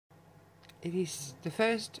It is the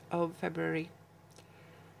 1st of February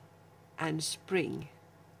and spring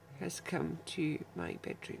has come to my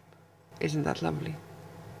bedroom. Isn't that lovely?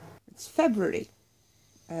 It's February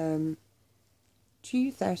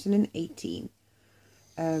 2018.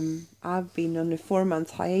 I've been on a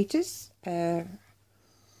 4-month hiatus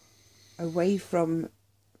away from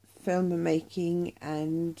filmmaking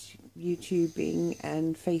and YouTubing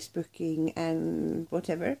and Facebooking and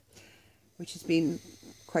whatever, which has been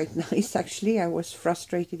quite nice actually. I was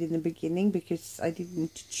frustrated in the beginning because I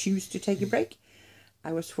didn't choose to take a break.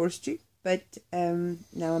 I was forced to, but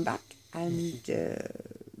now I'm back and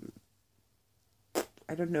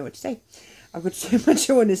I don't know what to say. I've got so much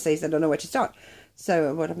I want to say, so I don't know where to start.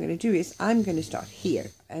 So what I'm going to do is I'm going to start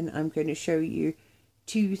here and I'm going to show you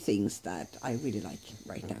 2 things that I really like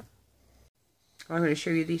right now. I'm going to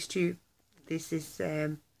show you these 2. This is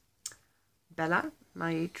Bella,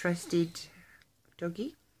 my trusted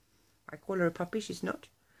doggy. I call her a puppy, she's not.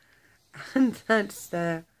 And that's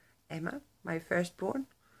Emma, my firstborn,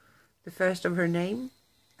 the first of her name.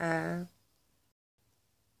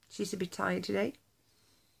 She's a bit tired today,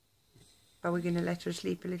 but we're going to let her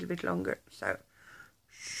sleep a little bit longer, so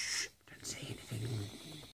shh, don't say anything.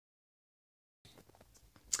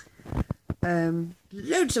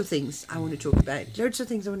 Loads of things I want to talk about, loads of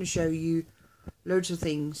things I want to show you, loads of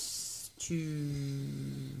things to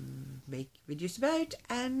make videos about,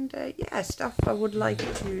 and yeah, stuff I would like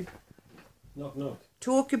to knock knock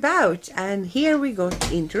talk about. And here we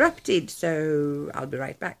got interrupted, so I'll be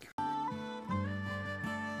right back.